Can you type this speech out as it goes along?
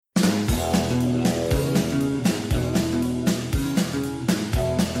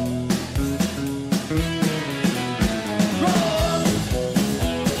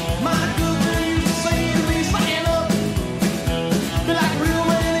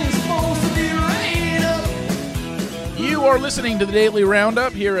You're listening to the Daily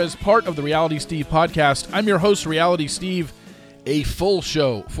Roundup here as part of the Reality Steve podcast. I'm your host, Reality Steve. A full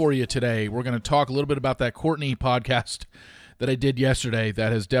show for you today. We're going to talk a little bit about that Courtney podcast that I did yesterday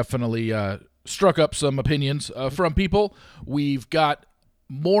that has definitely struck up some opinions from people. We've got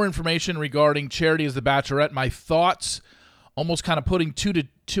more information regarding Charity as the Bachelorette. My thoughts, almost kind of putting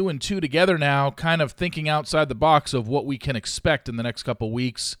two and two together now, kind of thinking outside the box of what we can expect in the next couple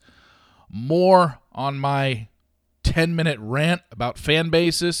weeks. More on my 10-minute rant about fan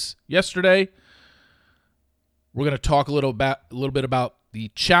bases yesterday. We're going to talk a little bit about the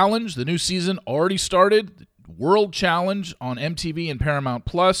challenge. The new season already started. World Challenge on MTV and Paramount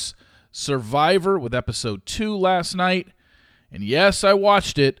Plus. Survivor with episode 2 last night. And yes, I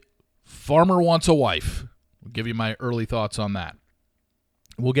watched it. Farmer Wants a Wife. I'll give you my early thoughts on that.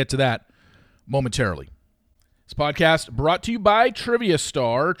 We'll get to that momentarily. This podcast brought to you by Trivia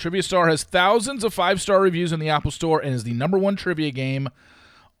Star. Trivia Star has thousands of 5-star reviews in the Apple Store and is the #1 trivia game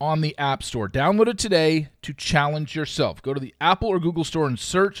on the App Store. Download it today to challenge yourself. Go to the Apple or Google Store and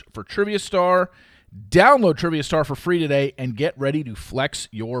search for Trivia Star. Download Trivia Star for free today and get ready to flex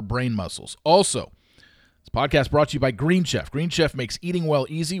your brain muscles. Also, this podcast brought to you by Green Chef. Green Chef makes eating well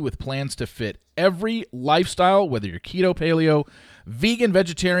easy with plans to fit every lifestyle, whether you're keto, paleo, vegan,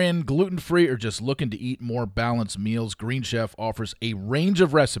 vegetarian, gluten-free, or just looking to eat more balanced meals. Green Chef offers a range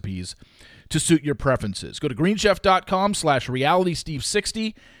of recipes to suit your preferences. Go to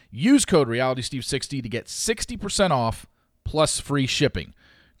greenchef.com/realitysteve60. Use code realitysteve60 to get 60% off plus free shipping.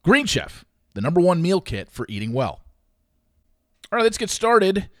 Green Chef, the #1 meal kit for eating well. All right, let's get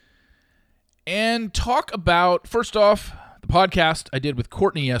started and talk about, first off, the podcast I did with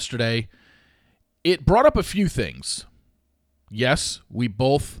Courtney yesterday. It brought up a few things. Yes, we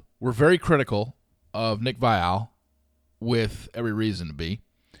both were very critical of Nick Viall, with every reason to be.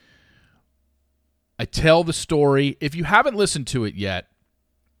 I tell the story. If you haven't listened to it yet,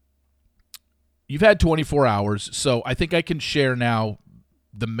 you've had 24 hours, so I think I can share now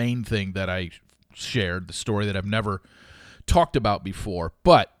the main thing that I shared, the story that I've never talked about before.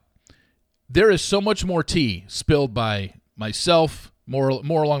 But there is so much more tea spilled by myself, more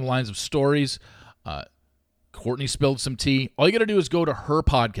along the lines of stories. Courtney spilled some tea. All you got to do is go to her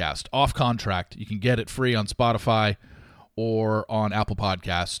podcast, Off Contract. You can get it free on Spotify or on Apple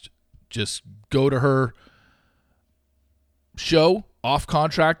Podcast. Just go to her show, Off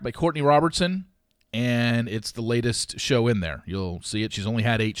Contract by Courtney Robertson, and it's the latest show in there. You'll see it. She's only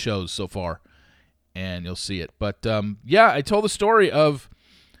had 8 shows so far, and you'll see it. But, I told the story of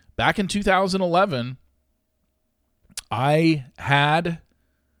back in 2011, I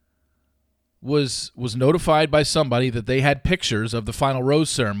was notified by somebody that they had pictures of the final rose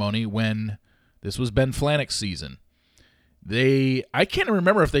ceremony when this was Ben Flajnik's season. I can't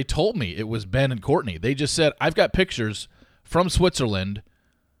remember if they told me it was Ben and Courtney. They just said, I've got pictures from Switzerland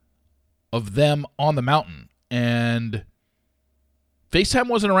of them on the mountain. And FaceTime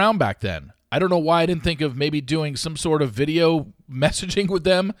wasn't around back then. I don't know why I didn't think of maybe doing some sort of video messaging with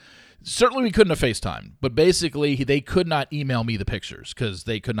them. Certainly we couldn't have FaceTimed, but basically they could not email me the pictures because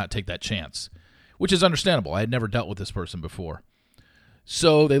they could not take that chance, which is understandable. I had never dealt with this person before.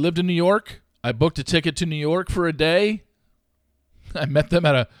 So they lived in New York. I booked a ticket to New York for a day. I met them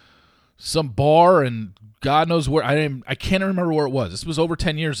at some bar, and God knows where. I can't remember where it was. This was over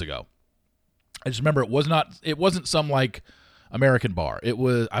 10 years ago. I just remember it wasn't some like American bar. It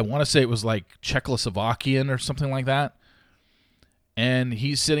was, I want to say it was like Czechoslovakian or something like that. And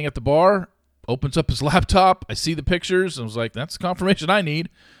he's sitting at the bar, opens up his laptop. I see the pictures. And I was like, that's the confirmation I need.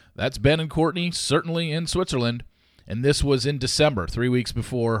 That's Ben and Courtney, certainly in Switzerland. And this was in December, 3 weeks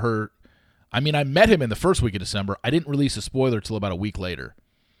before her. I met him in the first week of December. I didn't release a spoiler till about a week later.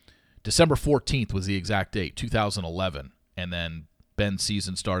 December 14th was the exact date, 2011. And then Ben's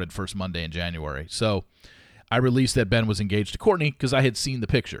season started first Monday in January. So I released that Ben was engaged to Courtney because I had seen the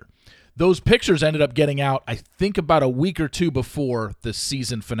picture. Those pictures ended up getting out, I think, about a week or two before the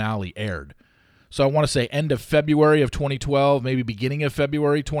season finale aired. So I want to say end of February of 2012, maybe beginning of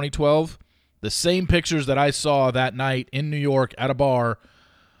February 2012. The same pictures that I saw that night in New York at a bar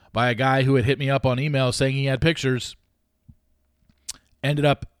by a guy who had hit me up on email saying he had pictures ended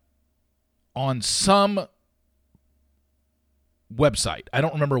up on some website. I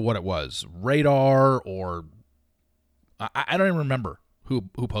don't remember what it was. Radar or I don't even remember who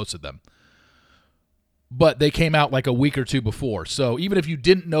posted them. But they came out like a week or two before. So even if you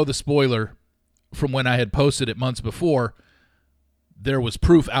didn't know the spoiler from when I had posted it months before, there was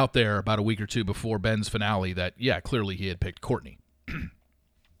proof out there about a week or two before Ben's finale that, yeah, clearly he had picked Courtney.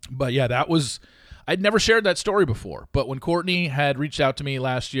 But yeah, I'd never shared that story before, but when Courtney had reached out to me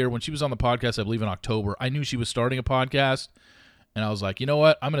last year, when she was on the podcast, I believe in October, I knew she was starting a podcast, and I was like, you know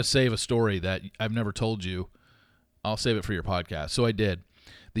what? I'm going to save a story that I've never told you. I'll save it for your podcast. So I did.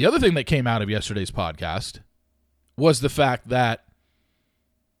 The other thing that came out of yesterday's podcast was the fact that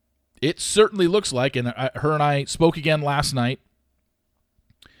it certainly looks like, and her and I spoke again last night,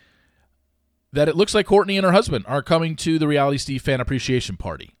 that it looks like Courtney and her husband are coming to the Reality Steve fan appreciation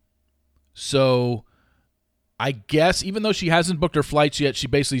party. So I guess even though she hasn't booked her flights yet, she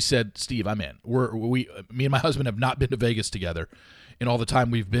basically said, Steve, I'm in. Me and my husband have not been to Vegas together in all the time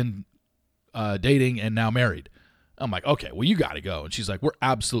we've been dating and now married. I'm like, okay, well, you got to go. And she's like, we're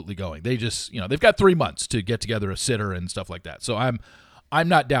absolutely going. They just, they've got 3 months to get together a sitter and stuff like that. So I'm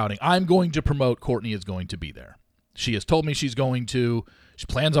not doubting. I'm going to promote Courtney is going to be there. She has told me she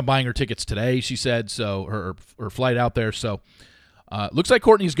plans on buying her tickets today, she said, so her flight out there. So looks like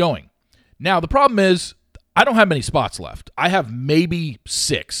Courtney's going. Now, the problem is I don't have many spots left. I have maybe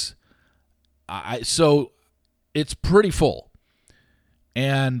 6. So it's pretty full.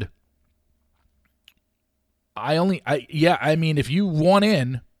 And if you want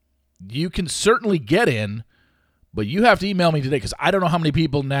in, you can certainly get in, but you have to email me today because I don't know how many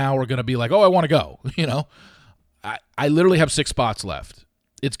people now are going to be like, oh, I want to go. I literally have 6 spots left.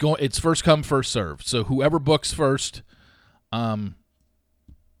 It's first come, first serve. So whoever books first,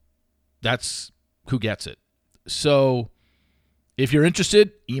 that's who gets it. So if you're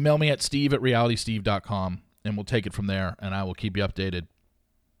interested, email me at steve@realitysteve.com and we'll take it from there and I will keep you updated.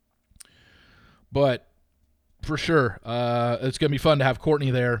 But for sure, it's going to be fun to have Courtney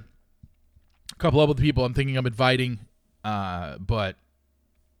there. A couple other people I'm thinking of inviting, but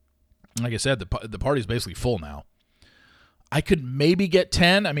like I said, the party's basically full now. I could maybe get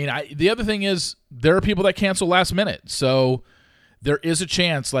 10. I mean, the other thing is there are people that cancel last minute. So there is a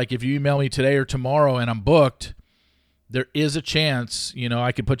chance, like if you email me today or tomorrow and I'm booked, there is a chance,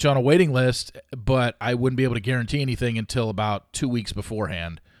 I could put you on a waiting list, but I wouldn't be able to guarantee anything until about 2 weeks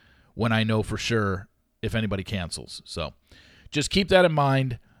beforehand when I know for sure if anybody cancels. So just keep that in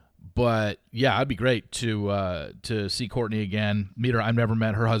mind. But yeah, it'd be great to see Courtney again, meet her. I've never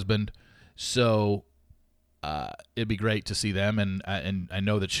met her husband, so it'd be great to see them. And I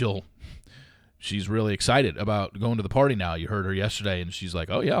know that she's really excited about going to the party now. You heard her yesterday, and she's like,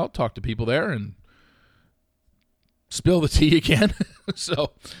 "Oh yeah, I'll talk to people there and spill the tea again."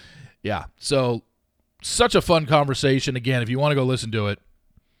 So yeah, so such a fun conversation. Again, if you want to go listen to it,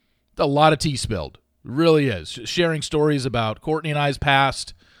 a lot of tea spilled. It really is. Sharing stories about Courtney and I's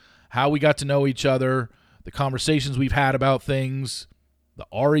past, how we got to know each other, the conversations we've had about things, the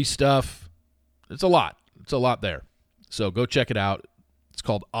Ari stuff. It's a lot. It's a lot there. So go check it out. It's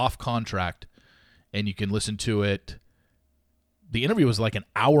called Off Contract, and you can listen to it. The interview was like an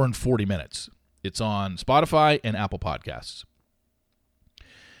hour and 40 minutes. It's on Spotify and Apple Podcasts.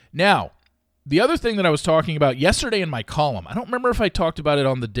 Now, the other thing that I was talking about yesterday in my column, I don't remember if I talked about it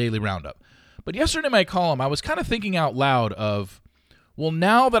on the Daily Roundup, but yesterday in my column, I was kind of thinking out loud of, well,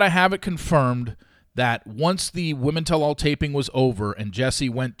 now that I have it confirmed that once the Women Tell All taping was over and Jessie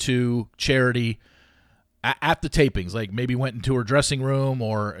went to Charity at the tapings, like maybe went into her dressing room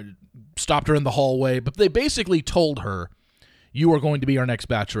or stopped her in the hallway, but they basically told her, you are going to be our next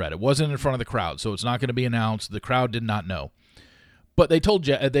Bachelorette. It wasn't in front of the crowd, so it's not going to be announced. The crowd did not know. But they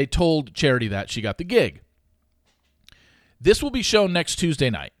told Charity that she got the gig. This will be shown next Tuesday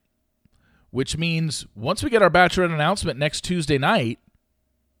night, which means once we get our Bachelorette announcement next Tuesday night,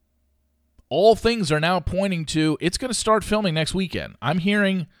 all things are now pointing to it's going to start filming next weekend. I'm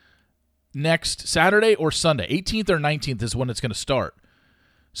hearing next Saturday or Sunday, 18th or 19th is when it's going to start.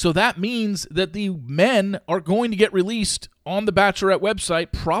 So that means that the men are going to get released on the Bachelorette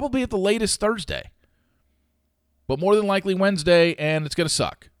website probably at the latest Thursday. But more than likely Wednesday, and it's going to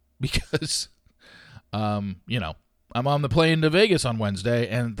suck because, I'm on the plane to Vegas on Wednesday,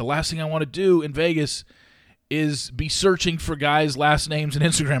 and the last thing I want to do in Vegas is be searching for guys' last names and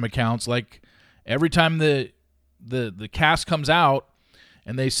Instagram accounts. Like every time the cast comes out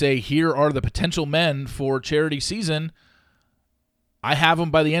and they say, here are the potential men for Charity season, I have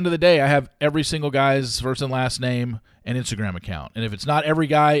them by the end of the day. I have every single guy's first and last name and Instagram account. And if it's not every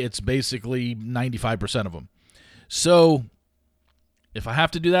guy, it's basically 95% of them. So if I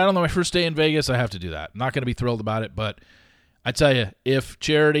have to do that on my first day in Vegas, I have to do that. I'm not going to be thrilled about it, but I tell you, if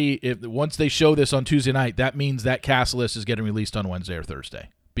once they show this on Tuesday night, that means that cast list is getting released on Wednesday or Thursday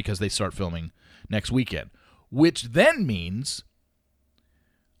because they start filming next weekend, which then means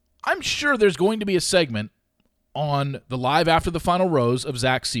I'm sure there's going to be a segment on the Live After the Final Rose of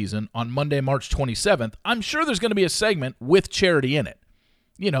Zach's season on Monday, March 27th. I'm sure there's going to be a segment with Charity in it.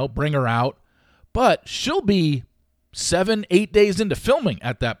 Bring her out, But she'll be 7-8 days into filming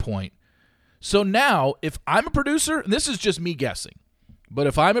at that point. So now, if I'm a producer, and this is just me guessing, but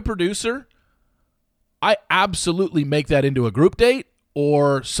if I'm a producer, I absolutely make that into a group date,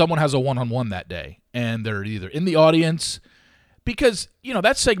 or someone has a one-on-one that day, and they're either in the audience, because,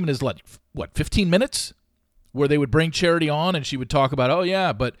 that segment is like, 15 minutes? Where they would bring Charity on, and she would talk about, oh,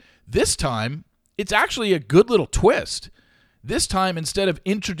 yeah, but this time, it's actually a good little twist. This time, instead of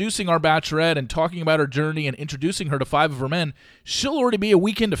introducing our bachelorette and talking about her journey and introducing her to 5 of her men, she'll already be a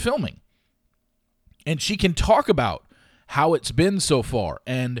week into filming. And she can talk about how it's been so far.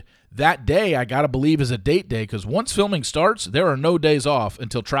 And that day, I got to believe, is a date day, because once filming starts, there are no days off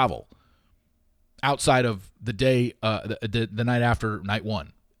until travel. Outside of the day, the night after night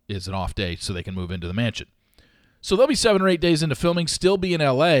one is an off day, so they can move into the mansion. So they'll be 7 or 8 days into filming, still be in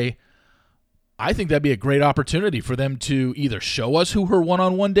L.A. I think that'd be a great opportunity for them to either show us who her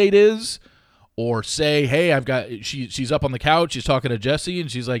one-on-one date is, or say, hey, she's up on the couch, she's talking to Jesse,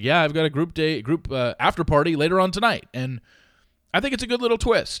 and she's like, yeah, I've got a group after party later on tonight. And I think it's a good little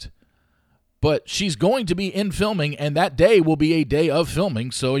twist. But she's going to be in filming, and that day will be a day of filming,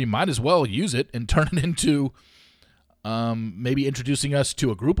 so you might as well use it and turn it into maybe introducing us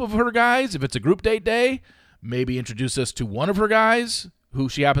to a group of her guys. If it's a group date day, maybe introduce us to one of her guys who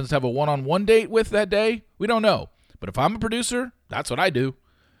she happens to have a one-on-one date with that day. We don't know. But if I'm a producer, that's what I do.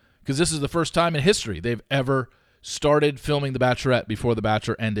 Because this is the first time in history they've ever started filming The Bachelorette before The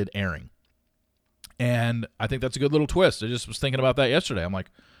Bachelor ended airing. And I think that's a good little twist. I just was thinking about that yesterday. I'm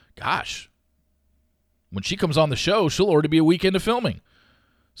like, gosh, when she comes on the show, she'll already be a week into filming.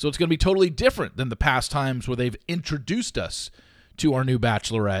 So it's going to be totally different than the past times where they've introduced us to our new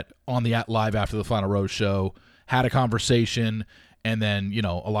Bachelorette on the Live After the Final Rose show, had a conversation, and then,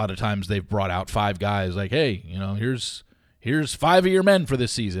 a lot of times they've brought out 5 guys like, hey, here's 5 of your men for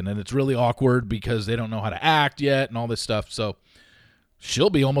this season, and it's really awkward because they don't know how to act yet and all this stuff. So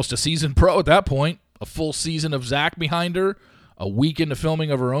she'll be almost a seasoned pro at that point, a full season of Zach behind her, a week into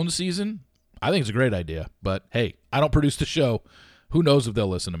filming of her own season. I think it's a great idea, but hey, I don't produce the show. Who knows if they'll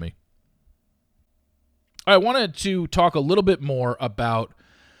listen to me. I wanted to talk a little bit more about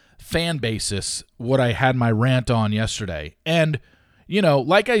fan basis, what I had my rant on yesterday. And,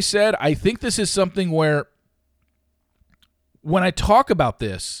 like I said, I think this is something where when I talk about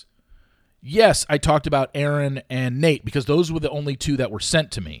this, yes, I talked about Aaron and Nate because those were the only 2 that were sent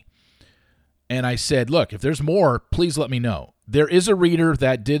to me. And I said, look, if there's more, please let me know. There is a reader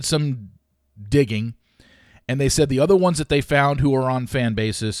that did some digging, and they said the other ones that they found who are on fan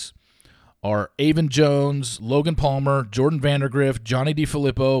basis are Avon Jones, Logan Palmer, Jordan Vandergrift, Johnny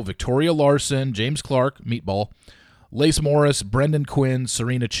DiFilippo, Victoria Larson, James Clark, Meatball, Lace Morris, Brendan Quinn,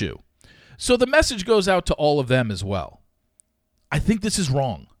 Serena Chu. So the message goes out to all of them as well. I think this is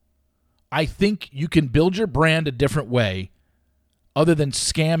wrong. I think you can build your brand a different way other than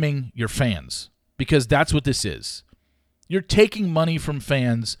scamming your fans, because that's what this is. You're taking money from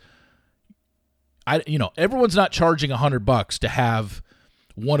fans. Everyone's not charging $100 to have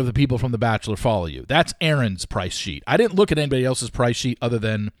one of the people from The Bachelor follow you. That's Aaron's price sheet. I didn't look at anybody else's price sheet other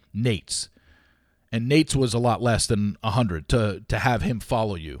than Nate's. And Nate's was a lot less than $100 to have him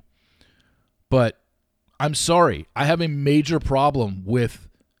follow you. But I'm sorry. I have a major problem with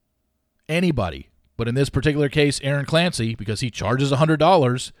anybody. But in this particular case, Aaron Clancy, because he charges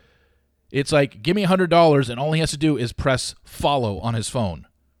 $100, it's like, give me $100, and all he has to do is press follow on his phone.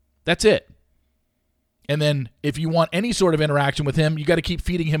 That's it. And then if you want any sort of interaction with him, you got to keep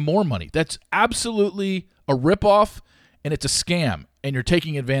feeding him more money. That's absolutely a ripoff, and it's a scam, and you're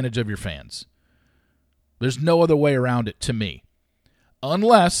taking advantage of your fans. There's no other way around it to me.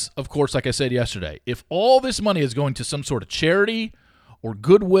 Unless, of course, like I said yesterday, if all this money is going to some sort of charity or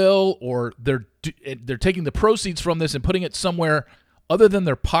goodwill, or they're taking the proceeds from this and putting it somewhere other than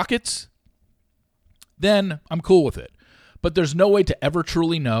their pockets, then I'm cool with it. But there's no way to ever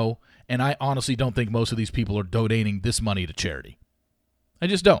truly know. And I honestly don't think most of these people are donating this money to charity. I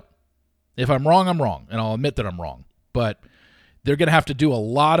just don't. If I'm wrong, I'm wrong. And I'll admit that I'm wrong. But they're going to have to do a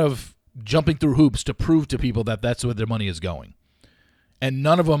lot of jumping through hoops to prove to people that that's where their money is going. And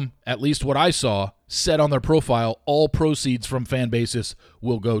none of them, at least what I saw, said on their profile, all proceeds from fan basis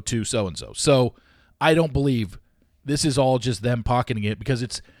will go to so-and-so. So I don't believe this is all just them pocketing it, because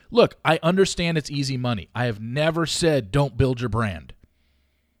it's, look, I understand it's easy money. I have never said don't build your brand.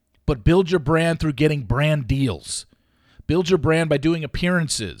 But build your brand through getting brand deals. Build your brand by doing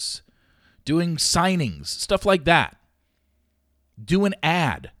appearances, doing signings, stuff like that. Do an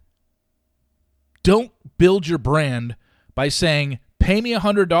ad. Don't build your brand by saying, pay me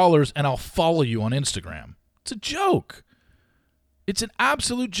 $100 and I'll follow you on Instagram. It's a joke. It's an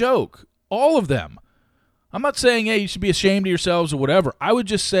absolute joke. All of them. I'm not saying, hey, you should be ashamed of yourselves or whatever. I would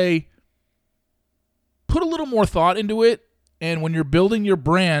just say put a little more thought into it, and when you're building your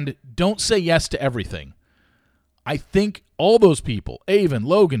brand, don't say yes to everything. I think all those people, Avon,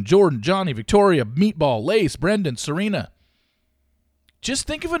 Logan, Jordan, Johnny, Victoria, Meatball, Lace, Brendan, Serena, just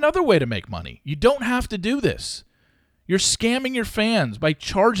think of another way to make money. You don't have to do this. You're scamming your fans by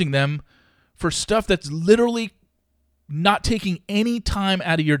charging them for stuff that's literally not taking any time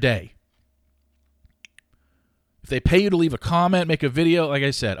out of your day. If they pay you to leave a comment, make a video, like I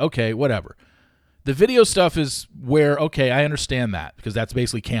said, okay, whatever. The video stuff is where, okay, I understand that because that's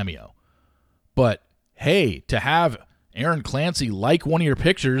basically Cameo. But, hey, to have Aaron Clancy like one of your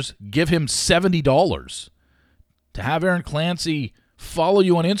pictures, give him $70. To have Aaron Clancy follow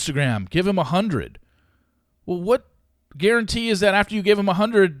you on Instagram, give him $100. Well, what guarantee is that after you give him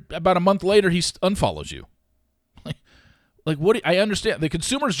 $100, about a month later, he unfollows you? Like, what? I understand. The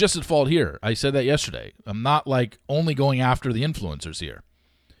consumer's just at fault here. I said that yesterday. I'm not, like, only going after the influencers here.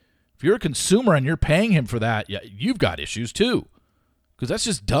 If you're a consumer and you're paying him for that, yeah, you've got issues too. Because that's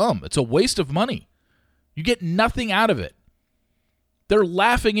just dumb. It's a waste of money. You get nothing out of it. They're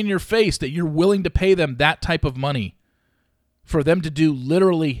laughing in your face that you're willing to pay them that type of money for them to do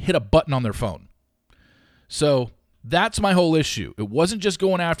literally hit a button on their phone. So that's my whole issue. It wasn't just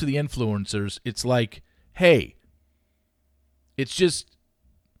going after the influencers. It's like, hey, it's just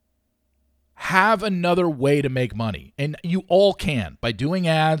have another way to make money. And you all can by doing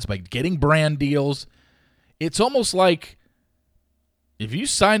ads, by getting brand deals. It's almost like if you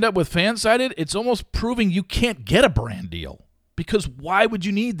signed up with Fansided, it's almost proving you can't get a brand deal. Because why would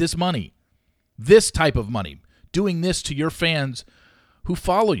you need this money? This type of money. Doing this to your fans who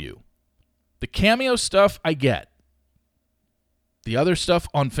follow you. The Cameo stuff, I get. The other stuff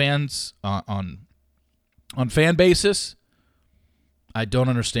on fans, on fan basis, I don't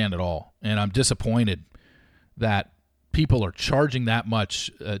understand at all. And I'm disappointed that people are charging that much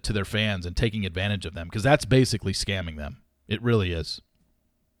to their fans and taking advantage of them, because that's basically scamming them. It really is.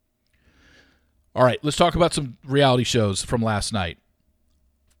 All right, let's talk about some reality shows from last night.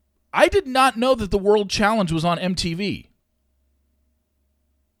 I did not know that the World Challenge was on MTV.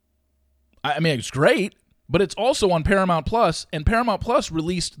 I mean, it's great, but it's also on Paramount Plus, and Paramount Plus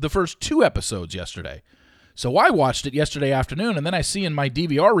released the first 2 episodes yesterday. So I watched it yesterday afternoon, and then I see in my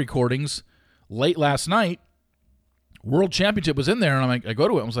DVR recordings late last night, World Championship was in there, and I go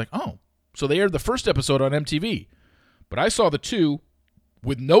to it and was like, oh, so they aired the first episode on MTV. But I saw the 2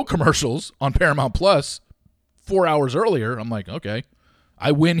 with no commercials on Paramount Plus 4 hours earlier. I'm like, okay,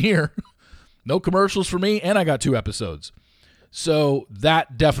 I win here. No commercials for me, and I got 2 episodes. So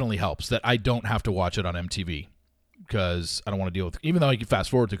that definitely helps that I don't have to watch it on MTV because I don't want to deal with, even though I can fast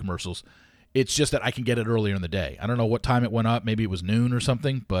forward to commercials, it's just that I can get it earlier in the day. I don't know what time it went up. Maybe it was noon or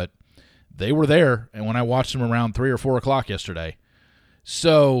something, but they were there, and when I watched them around 3 or 4 o'clock yesterday.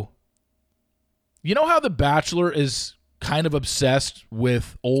 So, you know how The Bachelor is kind of obsessed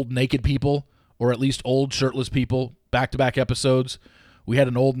with old naked people, or at least old shirtless people, back-to-back episodes? We had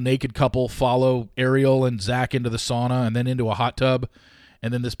an old naked couple follow Ariel and Zach into the sauna and then into a hot tub.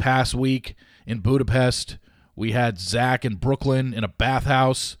 And then this past week in Budapest, we had Zach in Brooklyn in a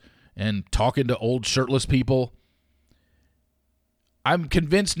bathhouse and talking to old shirtless people. I'm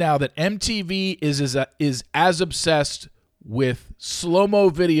convinced now that MTV is as obsessed with slow-mo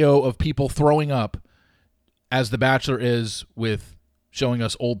video of people throwing up as The Bachelor is with showing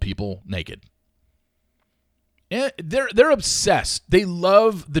us old people naked. They're obsessed. They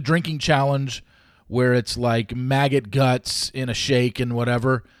love the drinking challenge where it's like maggot guts in a shake and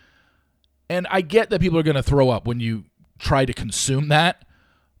whatever. And I get that people are going to throw up when you try to consume that.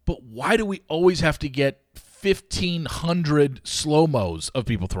 But why do we always have to get 1,500 slow-mos of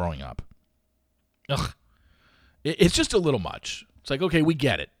people throwing up? Ugh. It's just a little much. It's like, okay, we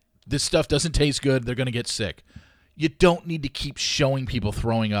get it. This stuff doesn't taste good. They're going to get sick. You don't need to keep showing people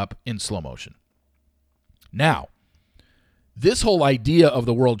throwing up in slow motion. Now, this whole idea of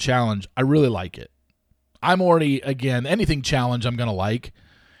the World Challenge, I really like it. I'm already, again, anything challenge I'm going to like.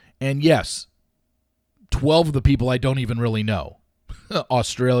 And yes, 12 of the people I don't even really know.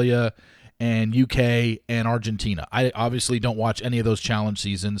 Australia and UK and Argentina. I obviously don't watch any of those challenge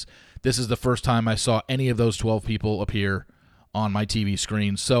seasons. This is the first time I saw any of those 12 people appear on my TV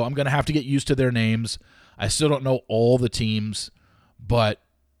screen. So I'm going to have to get used to their names. I still don't know all the teams, but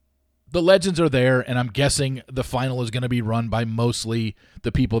the legends are there, and I'm guessing the final is going to be run by mostly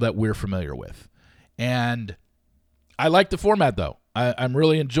the people that we're familiar with. And I like the format, though. I'm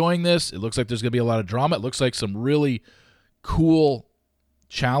really enjoying this. It looks like there's going to be a lot of drama. It looks like some really cool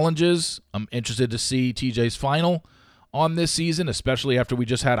challenges. I'm interested to see TJ's final. on this season, especially after we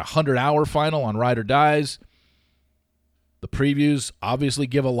just had a 100-hour final on Ride or Dies. The previews obviously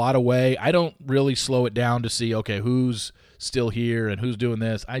give a lot away. I don't really slow it down to see, okay, who's still here and who's doing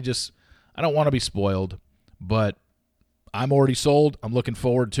this. I don't want to be spoiled, but I'm already sold. I'm looking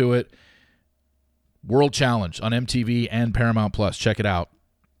forward to it. World Challenge on MTV and Paramount Plus. Check it out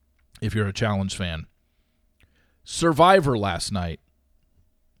if you're a Challenge fan. Survivor last night.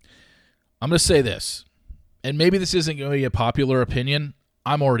 I'm going to say this, and maybe this isn't going to be a popular opinion.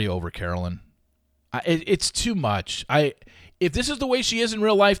 I'm already over Carolyn. It's too much. If this is the way she is in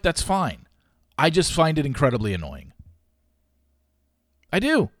real life, that's fine. I just find it incredibly annoying. I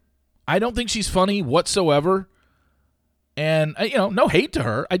do. I don't think she's funny whatsoever. And no hate to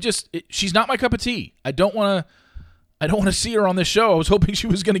her. She's not my cup of tea. I don't want to see her on this show. I was hoping she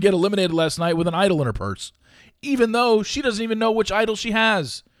was going to get eliminated last night with an idol in her purse, even though she doesn't even know which idol she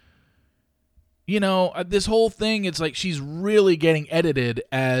has. This whole thing, it's like she's really getting edited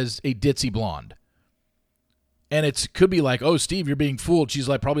as a ditzy blonde. And it could be like, oh, Steve, you're being fooled. She's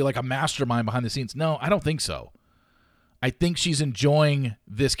probably like a mastermind behind the scenes. No, I don't think so. I think she's enjoying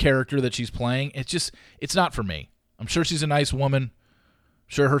this character that she's playing. It's not for me. I'm sure she's a nice woman. I'm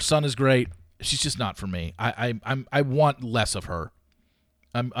sure her son is great. She's just not for me. I want less of her.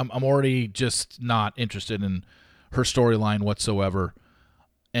 I'm already just not interested in her storyline whatsoever.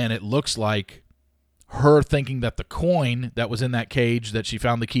 And it looks like her thinking that the coin that was in that cage that she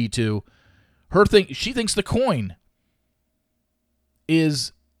found the key to, she thinks the coin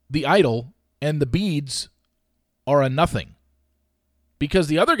is the idol and the beads are a nothing. Because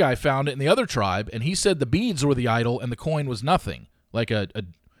the other guy found it in the other tribe, and he said the beads were the idol and the coin was nothing, like a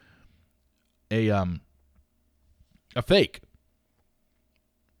fake.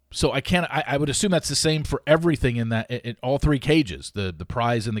 So I would assume that's the same for everything in all three cages. The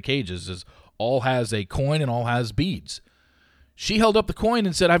prize in the cages all has a coin and all has beads. She held up the coin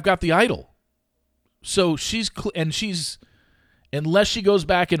and said, "I've got the idol." So unless she goes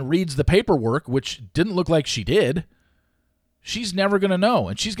back and reads the paperwork, which didn't look like she did, she's never going to know.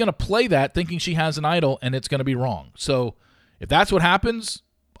 And she's going to play that thinking she has an idol, and it's going to be wrong. So if that's what happens,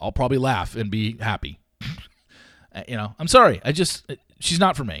 I'll probably laugh and be happy. I'm sorry. She's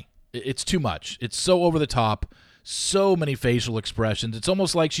not for me. It's too much. It's so over the top, so many facial expressions. It's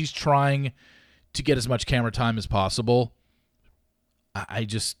almost like she's trying to get as much camera time as possible. I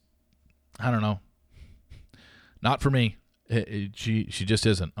don't know. Not for me. She just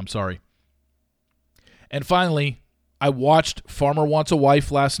isn't. I'm sorry. And finally, I watched Farmer Wants a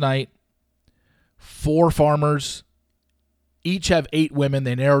Wife last night. 4 farmers. Each have 8 women.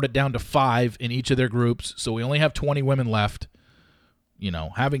 They narrowed it down to 5 in each of their groups. So we only have 20 women left.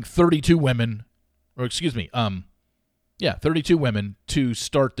 Having 32 women, 32 women to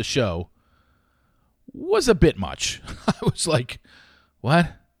start the show was a bit much. I was like,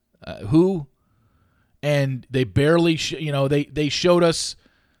 what? Who? And they barely, they showed us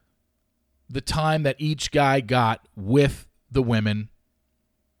the time that each guy got with the women.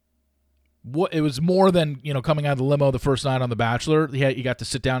 It was more than, coming out of the limo the first night on The Bachelor. You got to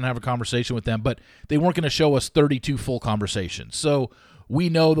sit down and have a conversation with them, but they weren't going to show us 32 full conversations. So we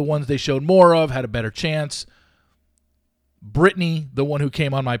know the ones they showed more of had a better chance. Brittany, the one who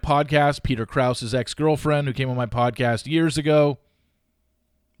came on my podcast, Peter Krause's ex-girlfriend who came on my podcast years ago,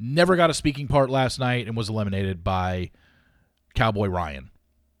 never got a speaking part last night and was eliminated by Cowboy Ryan.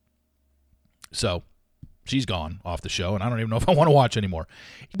 So she's gone off the show, and I don't even know if I want to watch anymore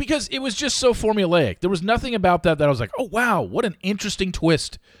because it was just so formulaic. There was nothing about that I was like, oh, wow, what an interesting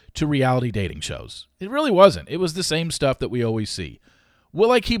twist to reality dating shows. It really wasn't. It was the same stuff that we always see.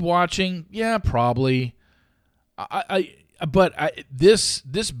 Will I keep watching? Yeah, probably. But this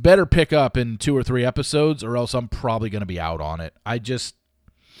better pick up in 2 or 3 episodes, or else I'm probably going to be out on it. I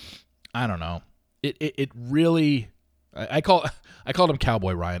don't know. It really. I called him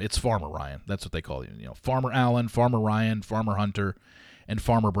Cowboy Ryan. It's Farmer Ryan. That's what they call him. Farmer Allen, Farmer Ryan, Farmer Hunter, and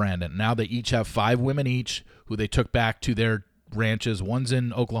Farmer Brandon. Now they each have 5 women each who they took back to their ranches. One's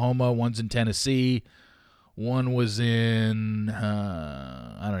in Oklahoma, one's in Tennessee, one was in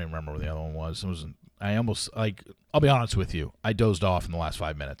I don't even remember where the other one was. I'll be honest with you, I dozed off in the last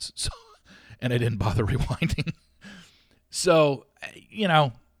 5 minutes, and I didn't bother rewinding. So,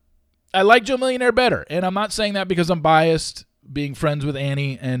 I like Joe Millionaire better, and I'm not saying that because I'm biased, being friends with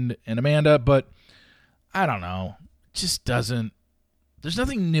Annie and Amanda, but I don't know. It just doesn't. There's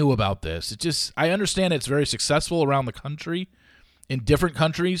nothing new about this. I understand it's very successful around the country. In different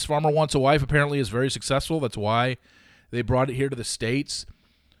countries, Farmer Wants a Wife apparently is very successful. That's why they brought it here to the States.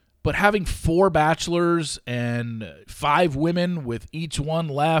 But having 4 bachelors and 5 women with each one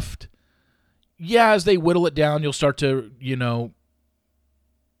left, as they whittle it down, you'll start to,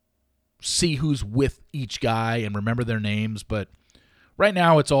 see who's with each guy and remember their names. But right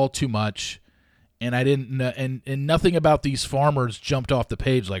now, it's all too much. And I didn't, and nothing about these farmers jumped off the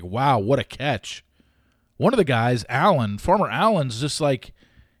page like, wow, what a catch. One of the guys, Farmer Allen's just like,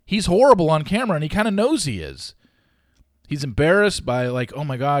 he's horrible on camera, and he kind of knows he is. He's embarrassed by like, oh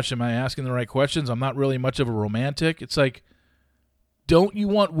my gosh, am I asking the right questions? I'm not really much of a romantic. It's like, don't you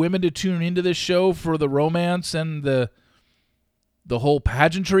want women to tune into this show for the romance and the whole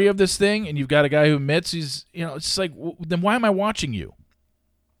pageantry of this thing? And you've got a guy who admits he's, it's like, then why am I watching you?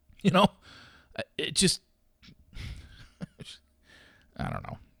 It just, I don't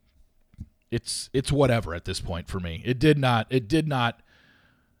know. It's whatever at this point for me. It did not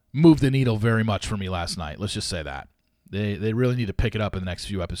move the needle very much for me last night. Let's just say that. They really need to pick it up in the next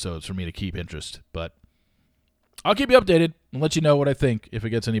few episodes for me to keep interest. But I'll keep you updated and let you know what I think if it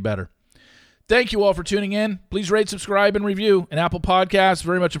gets any better. Thank you all for tuning in. Please rate, subscribe, and review an Apple Podcast.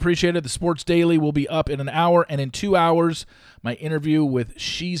 Very much appreciated. The Sports Daily will be up in an hour, and in 2 hours, my interview with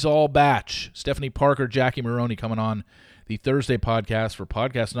She's All Batch, Stephanie Parker, Jackie Maroney, coming on the Thursday podcast for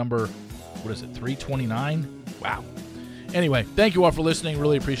podcast number, 329? Wow. Anyway, thank you all for listening.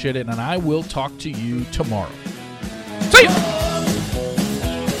 Really appreciate it, and I will talk to you tomorrow. See ya!